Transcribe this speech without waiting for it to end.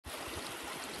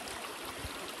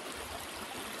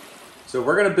So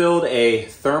we're gonna build a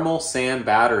thermal sand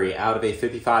battery out of a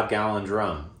 55-gallon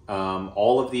drum.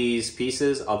 All of these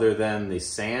pieces, other than the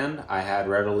sand, I had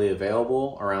readily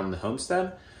available around the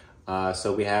homestead.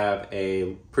 So we have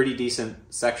a pretty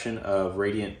decent section of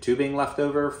radiant tubing left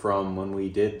over from when we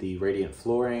did the radiant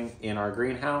flooring in our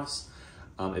greenhouse.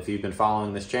 If you've been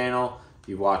following this channel,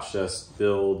 you've watched us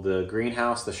build the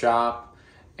greenhouse, the shop,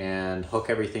 and hook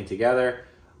everything together.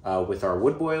 With our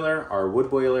wood boiler. Our wood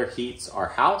boiler heats our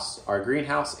house, our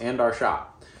greenhouse, and our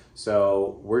shop.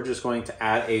 So we're just going to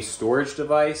add a storage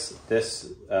device.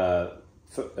 This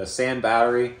sand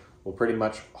battery will pretty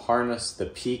much harness the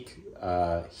peak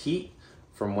heat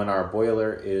from when our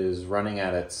boiler is running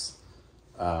at its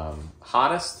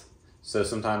hottest. So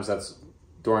sometimes that's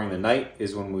during the night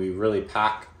is when we really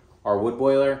pack our wood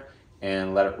boiler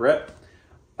and let it rip.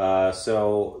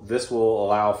 So this will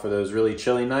allow for those really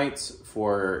chilly nights,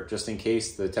 for just in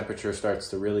case the temperature starts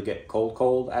to really get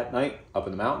cold at night up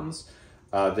in the mountains.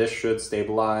 This should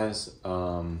stabilize,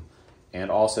 and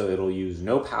also it'll use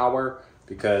no power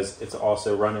because it's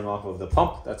also running off of the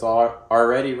pump that's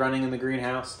already running in the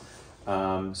greenhouse.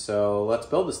 So let's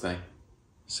build this thing.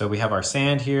 So we have our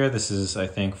sand here. This is, I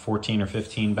think, 14 or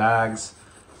 15 bags.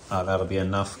 That'll be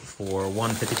enough for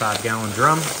one 55-gallon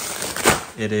drum.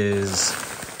 It is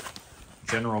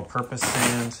general purpose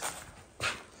sand,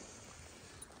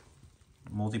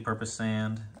 multi-purpose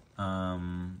sand.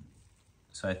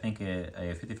 So I think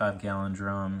a 55-gallon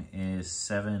drum is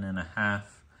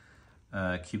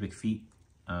 7.5 cubic feet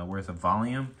worth of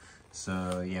volume.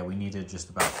 So yeah, we needed just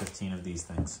about 15 of these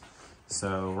things.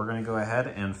 So we're gonna go ahead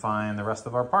and find the rest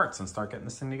of our parts and start getting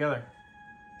this thing together.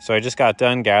 So I just got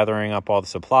done gathering up all the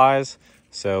supplies.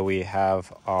 So we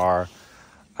have our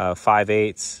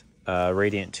 5/8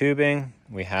 radiant tubing.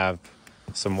 We have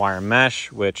some wire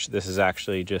mesh, which this is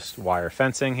actually just wire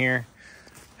fencing here.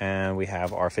 And we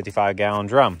have our 55-gallon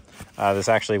drum. This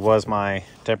actually was my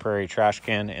temporary trash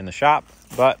can in the shop,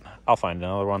 but I'll find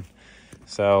another one.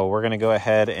 So we're gonna go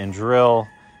ahead and drill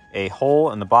a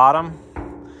hole in the bottom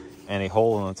and a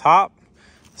hole in the top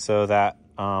so that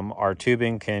our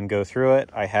tubing can go through it.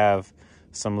 I have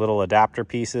some little adapter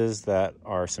pieces that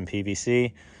are some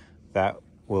PVC that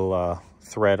will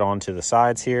thread onto the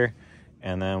sides here,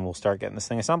 and then we'll start getting this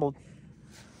thing assembled.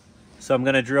 So I'm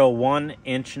gonna drill 1.5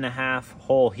 inch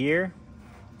hole here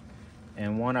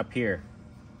and one up here.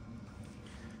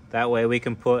 That way we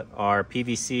can put our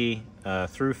PVC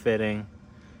through fitting,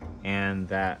 and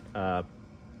that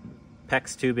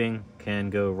PEX tubing can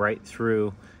go right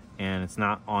through and it's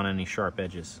not on any sharp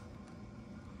edges.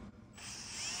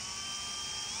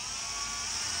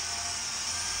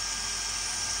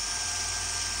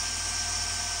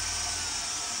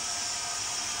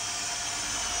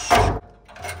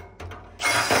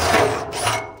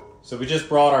 So we just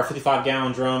brought our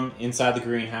 55-gallon drum inside the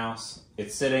greenhouse.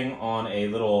 It's sitting on a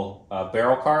little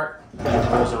barrel cart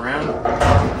that rolls around.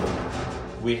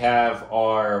 We have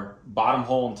our bottom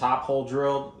hole and top hole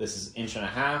drilled. This is 1.5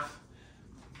 inches.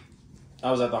 I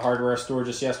was at the hardware store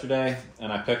just yesterday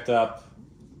and I picked up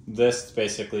this. It's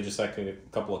basically just like a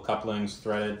couple of couplings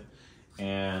threaded.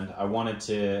 And I wanted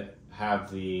to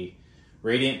have the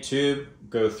radiant tube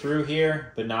go through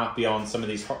here, but not be on some of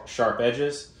these sharp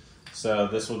edges. So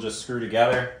this will just screw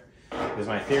together, is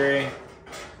my theory.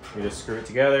 We just screw it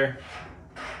together,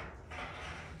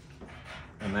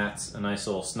 and that's a nice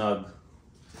little snug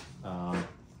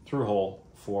through hole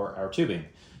for our tubing.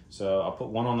 So I'll put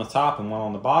one on the top and one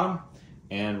on the bottom,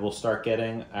 and we'll start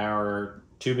getting our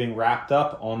tubing wrapped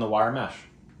up on the wire mesh.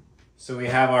 So we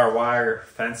have our wire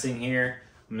fencing here.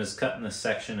 I'm just cutting this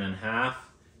section in half,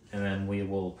 and then we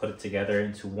will put it together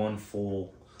into one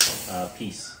full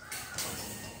piece.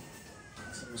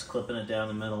 So I'm just clipping it down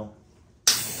the middle.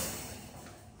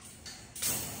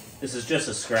 This is just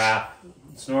a scrap.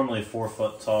 It's normally 4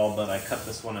 foot tall, but I cut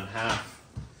this one in half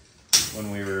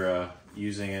when we were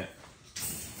using it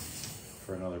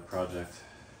for another project.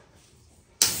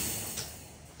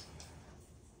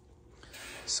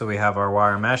 So we have our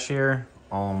wire mesh here,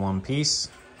 all in one piece.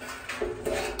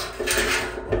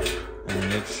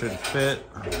 And it should fit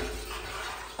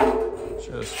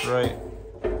just right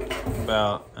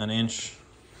about 1 inch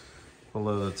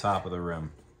below the top of the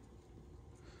rim.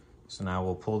 So now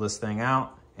we'll pull this thing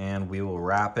out and we will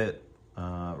wrap it,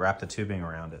 wrap the tubing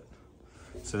around it.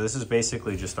 So this is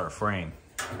basically just our frame.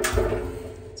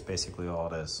 It's basically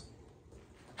all it is.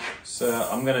 So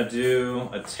I'm gonna do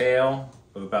a tail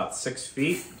of about 6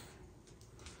 feet.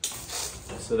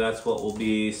 So that's what will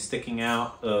be sticking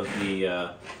out of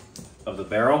the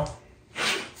barrel.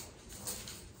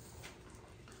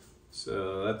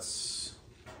 So that's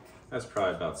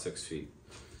probably about 6 feet.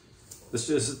 This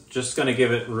is just going to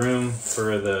give it room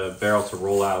for the barrel to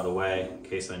roll out of the way in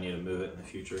case I need to move it in the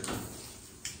future.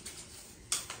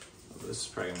 This is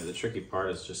probably going to be the tricky part,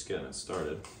 is just getting it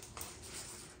started.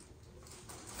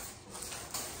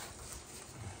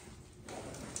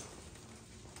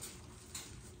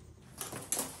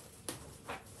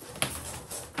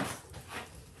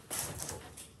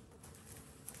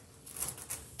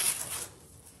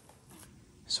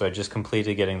 So I just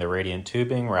completed getting the radiant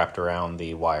tubing wrapped around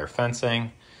the wire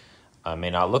fencing.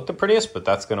 May not look the prettiest, but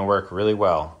that's going to work really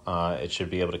well. It should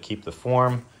be able to keep the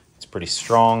form. It's pretty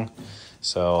strong.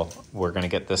 So we're going to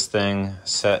get this thing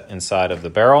set inside of the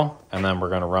barrel, and then we're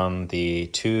going to run the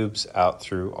tubes out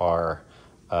through our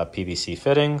PVC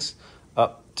fittings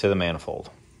up to the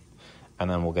manifold. And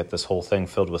then we'll get this whole thing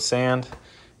filled with sand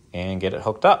and get it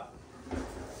hooked up.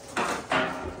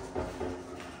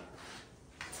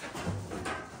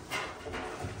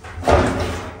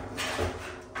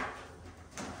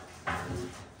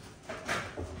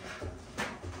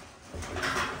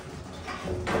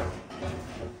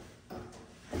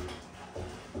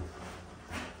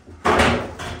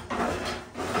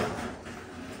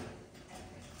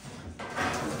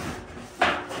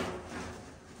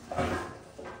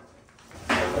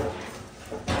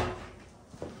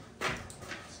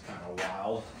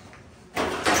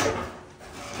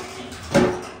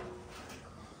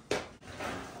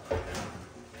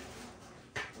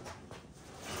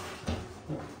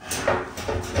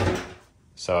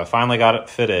 So I finally got it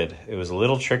fitted. It was a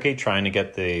little tricky trying to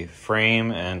get the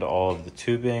frame and all of the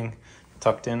tubing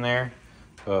tucked in there,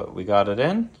 but we got it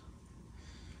in.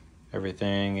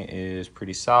 Everything is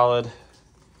pretty solid.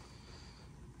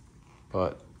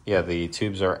 But yeah, the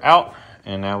tubes are out,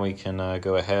 and now we can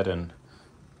go ahead and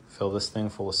fill this thing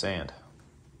full of sand.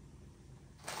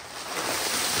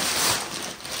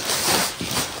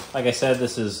 Like I said,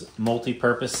 this is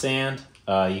multi-purpose sand.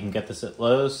 You can get this at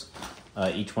Lowe's.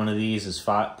 Each one of these is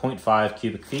 0.5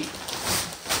 cubic feet.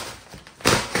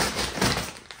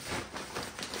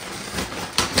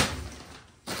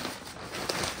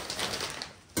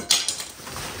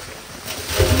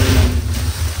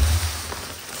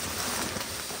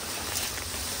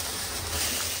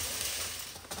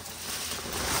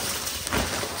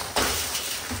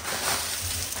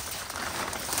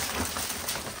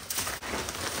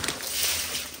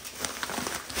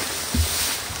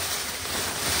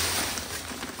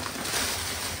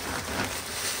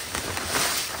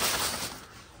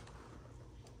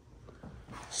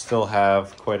 Still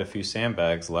have quite a few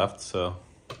sandbags left, so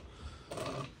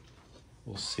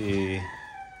we'll see.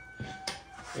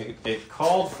 It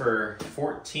called for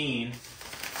 14. It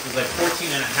was like 14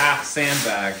 and a half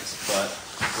sandbags, but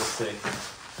we'll see.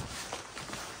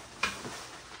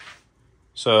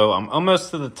 So I'm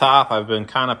almost to the top. I've been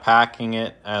kind of packing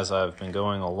it as I've been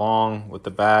going along with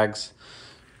the bags,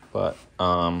 but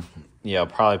yeah, I'll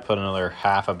probably put another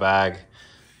half a bag,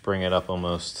 bring it up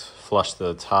almost flush to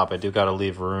the top. I do got to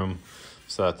leave room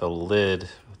so that the lid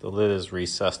is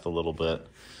recessed a little bit.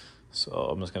 So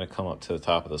I'm just going to come up to the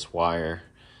top of this wire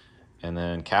and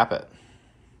then cap it.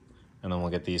 And then we'll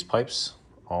get these pipes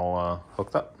all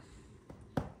hooked up.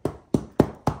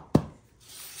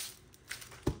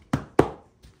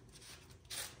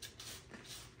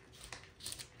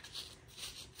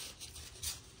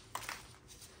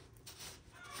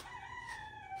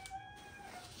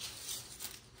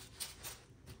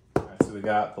 So we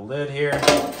got the lid here.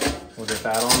 We'll get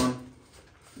that on.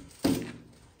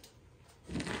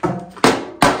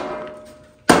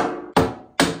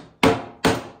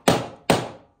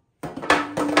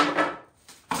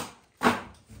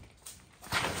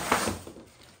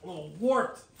 A little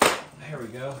warped. There we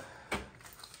go.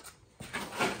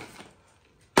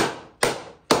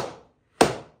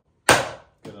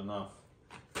 Good enough.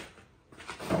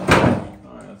 All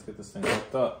right, let's get this thing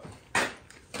hooked up.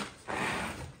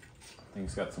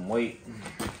 Thing's got some weight.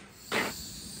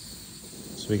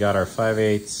 So we got our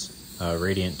 5/8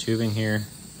 radiant tubing here.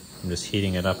 I'm just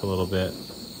heating it up a little bit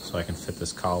so I can fit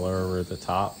this collar over the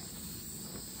top.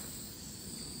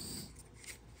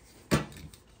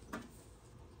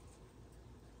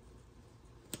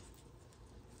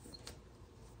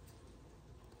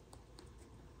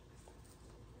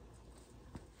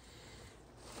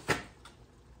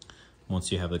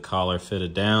 Once you have the collar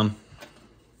fitted down,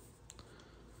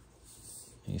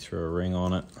 you throw a ring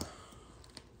on it.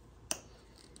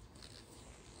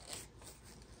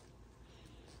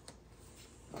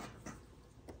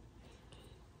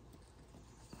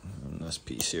 And this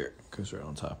piece here goes right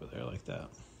on top of there like that.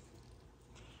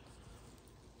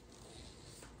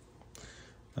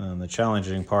 And the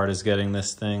challenging part is getting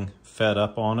this thing fed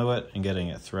up onto it and getting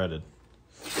it threaded.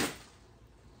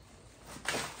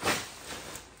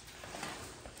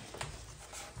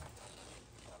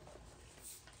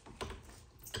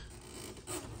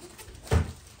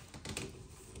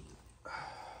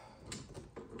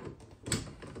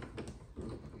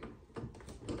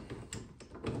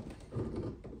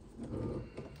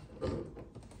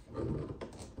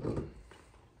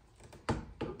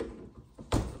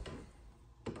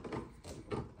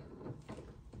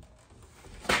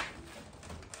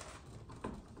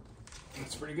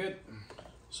 pretty good.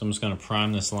 So I'm just gonna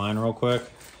prime this line real quick.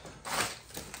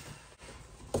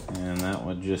 And that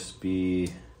would just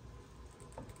be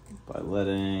by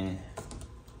letting,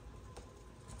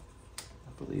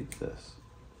 I believe this.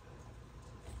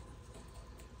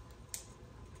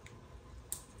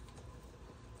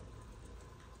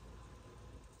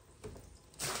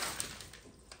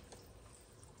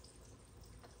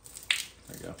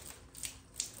 There you go.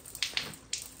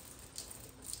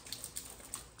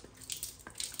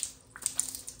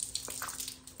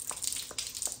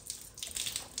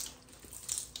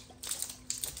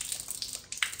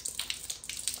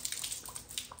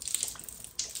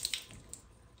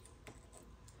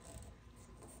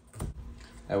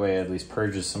 That way it at least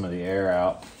purges some of the air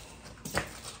out.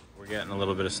 We're getting a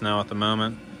little bit of snow at the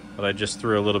moment, but I just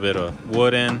threw a little bit of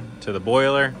wood in to the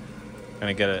boiler.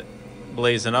 Gonna get it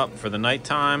blazing up for the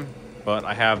nighttime, but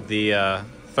I have the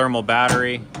thermal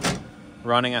battery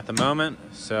running at the moment,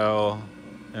 so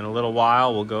in a little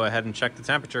while we'll go ahead and check the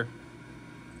temperature.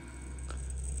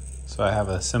 So I have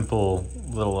a simple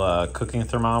little cooking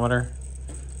thermometer.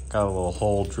 Got a little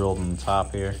hole drilled in the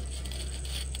top here.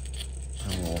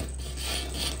 And we'll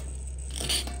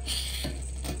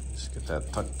just get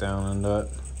that tucked down into it.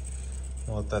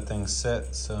 We'll let that thing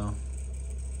sit, so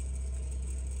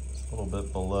it's a little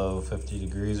bit below 50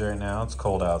 degrees right now. It's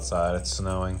cold outside, it's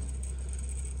snowing.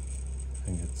 I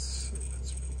think it's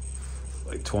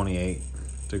like 28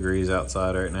 degrees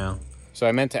outside right now. So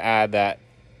I meant to add that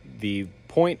the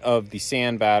point of the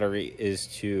sand battery is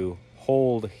to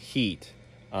hold heat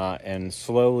and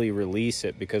slowly release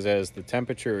it, because as the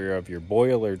temperature of your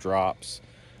boiler drops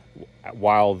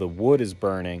while the wood is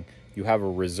burning, you have a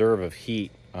reserve of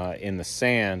heat in the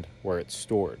sand where it's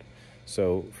stored.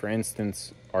 So for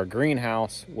instance, our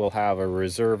greenhouse will have a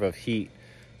reserve of heat.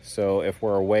 So if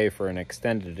we're away for an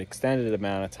extended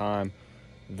amount of time,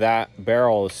 that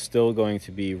barrel is still going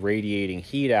to be radiating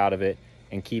heat out of it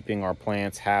and keeping our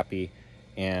plants happy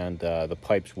and the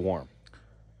pipes warm.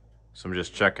 So I'm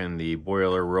just checking the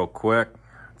boiler real quick.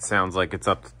 It sounds like it's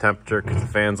up to temperature because the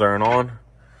fans aren't on.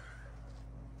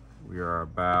 We are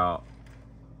about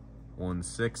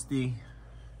 160.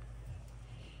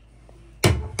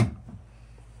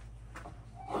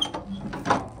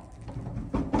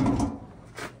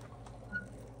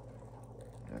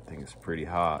 That thing is pretty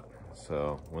hot.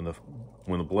 So when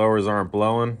the blowers aren't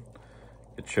blowing,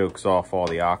 it chokes off all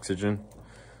the oxygen.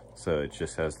 So it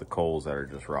just has the coals that are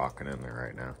just rocking in there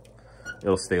right now.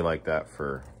 It'll stay like that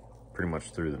for pretty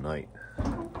much through the night.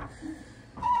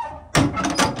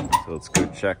 So let's go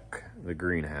check the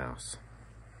greenhouse.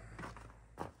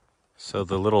 So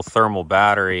the little thermal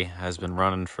battery has been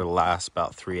running for the last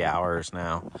about 3 hours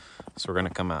now. So we're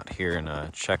gonna come out here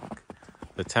and check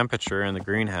the temperature in the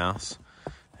greenhouse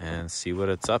and see what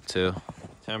it's up to.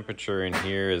 Temperature in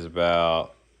here is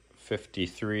about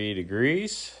 53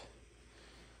 degrees.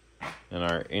 And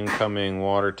our incoming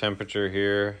water temperature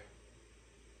here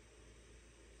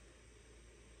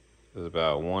is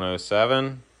about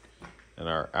 107. And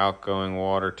our outgoing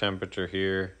water temperature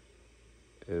here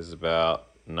is about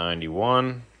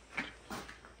 91.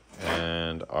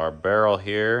 And our barrel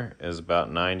here is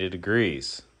about 90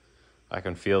 degrees. I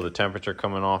can feel the temperature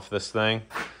coming off this thing.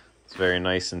 It's very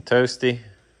nice and toasty.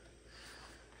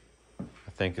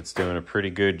 I think it's doing a pretty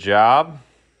good job.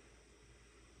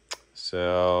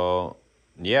 So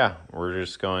yeah, we're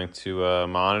just going to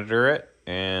monitor it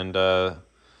and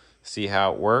see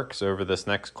how it works over this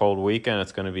next cold weekend.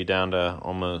 It's going to be down to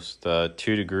almost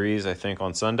 2 degrees, I think,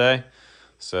 on Sunday.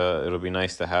 So it'll be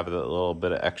nice to have a little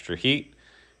bit of extra heat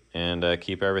and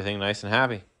keep everything nice and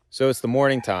happy. So it's the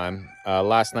morning time.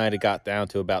 Last night it got down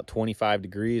to about 25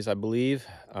 degrees, I believe.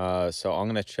 So I'm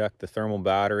going to check the thermal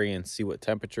battery and see what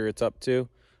temperature it's up to.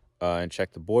 And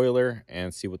check the boiler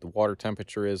and see what the water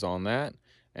temperature is on that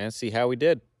and see how we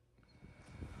did.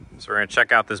 So we're gonna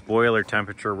check out this boiler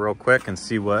temperature real quick and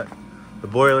see what the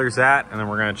boiler's at, and then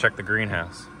we're gonna check the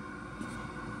greenhouse.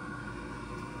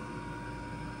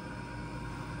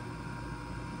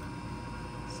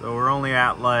 So we're only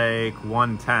at like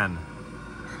 110.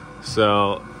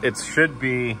 So it should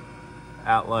be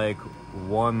at like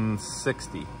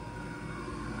 160.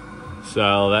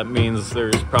 So that means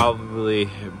there's probably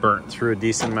burnt through a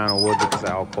decent amount of wood because of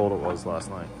how cold it was last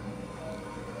night.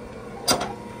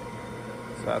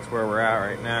 So that's where we're at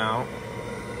right now.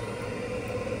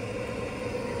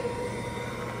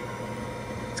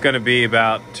 It's gonna be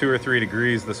about 2 or 3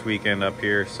 degrees this weekend up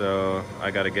here, so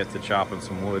I gotta get to chopping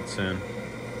some wood soon.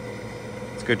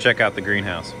 Let's go check out the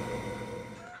greenhouse.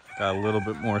 Got a little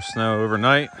bit more snow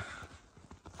overnight.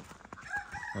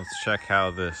 Let's check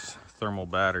how this thermal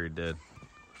battery did.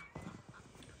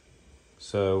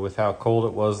 So with how cold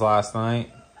it was last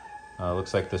night,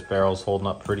 looks like this barrel's holding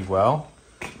up pretty well.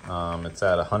 It's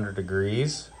at 100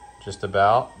 degrees, just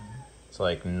about. It's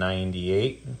like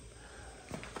 98.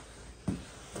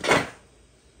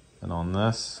 And on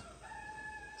this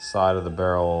side of the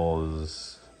barrel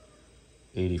is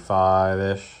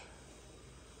 85-ish,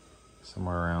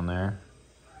 somewhere around there.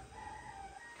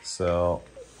 So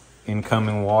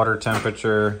incoming water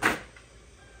temperature,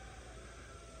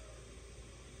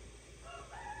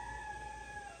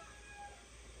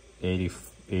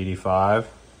 85.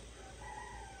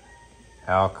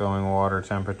 Outgoing water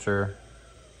temperature,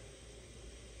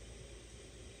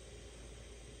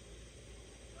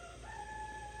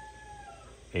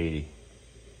 80,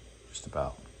 just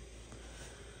about.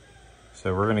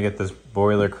 So we're gonna get this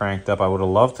boiler cranked up. I would have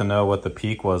loved to know what the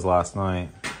peak was last night,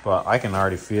 but I can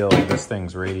already feel this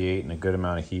thing's radiating a good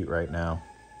amount of heat right now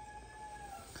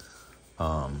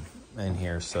in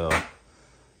here, so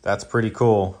that's pretty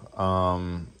cool.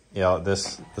 Yeah,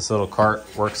 this little cart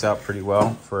works out pretty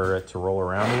well for it to roll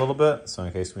around a little bit, so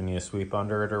in case we need to sweep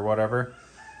under it or whatever.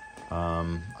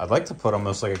 I'd like to put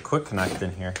almost like a quick connect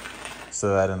in here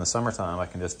so that in the summertime I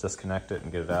can just disconnect it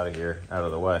and get it out of here, out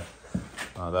of the way.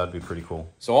 That'd be pretty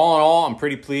cool. So all in all, I'm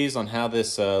pretty pleased on how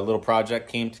this little project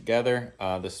came together.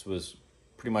 This was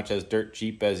pretty much as dirt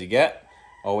cheap as you get.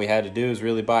 All we had to do is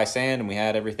really buy sand, and we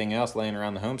had everything else laying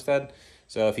around the homestead.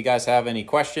 So if you guys have any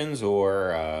questions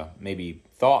or maybe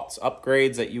thoughts,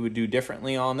 upgrades that you would do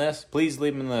differently on this, please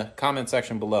leave them in the comment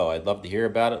section below. I'd love to hear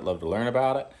about it, love to learn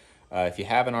about it. If you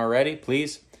haven't already,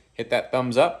 please hit that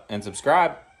thumbs up and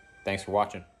subscribe. Thanks for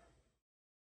watching.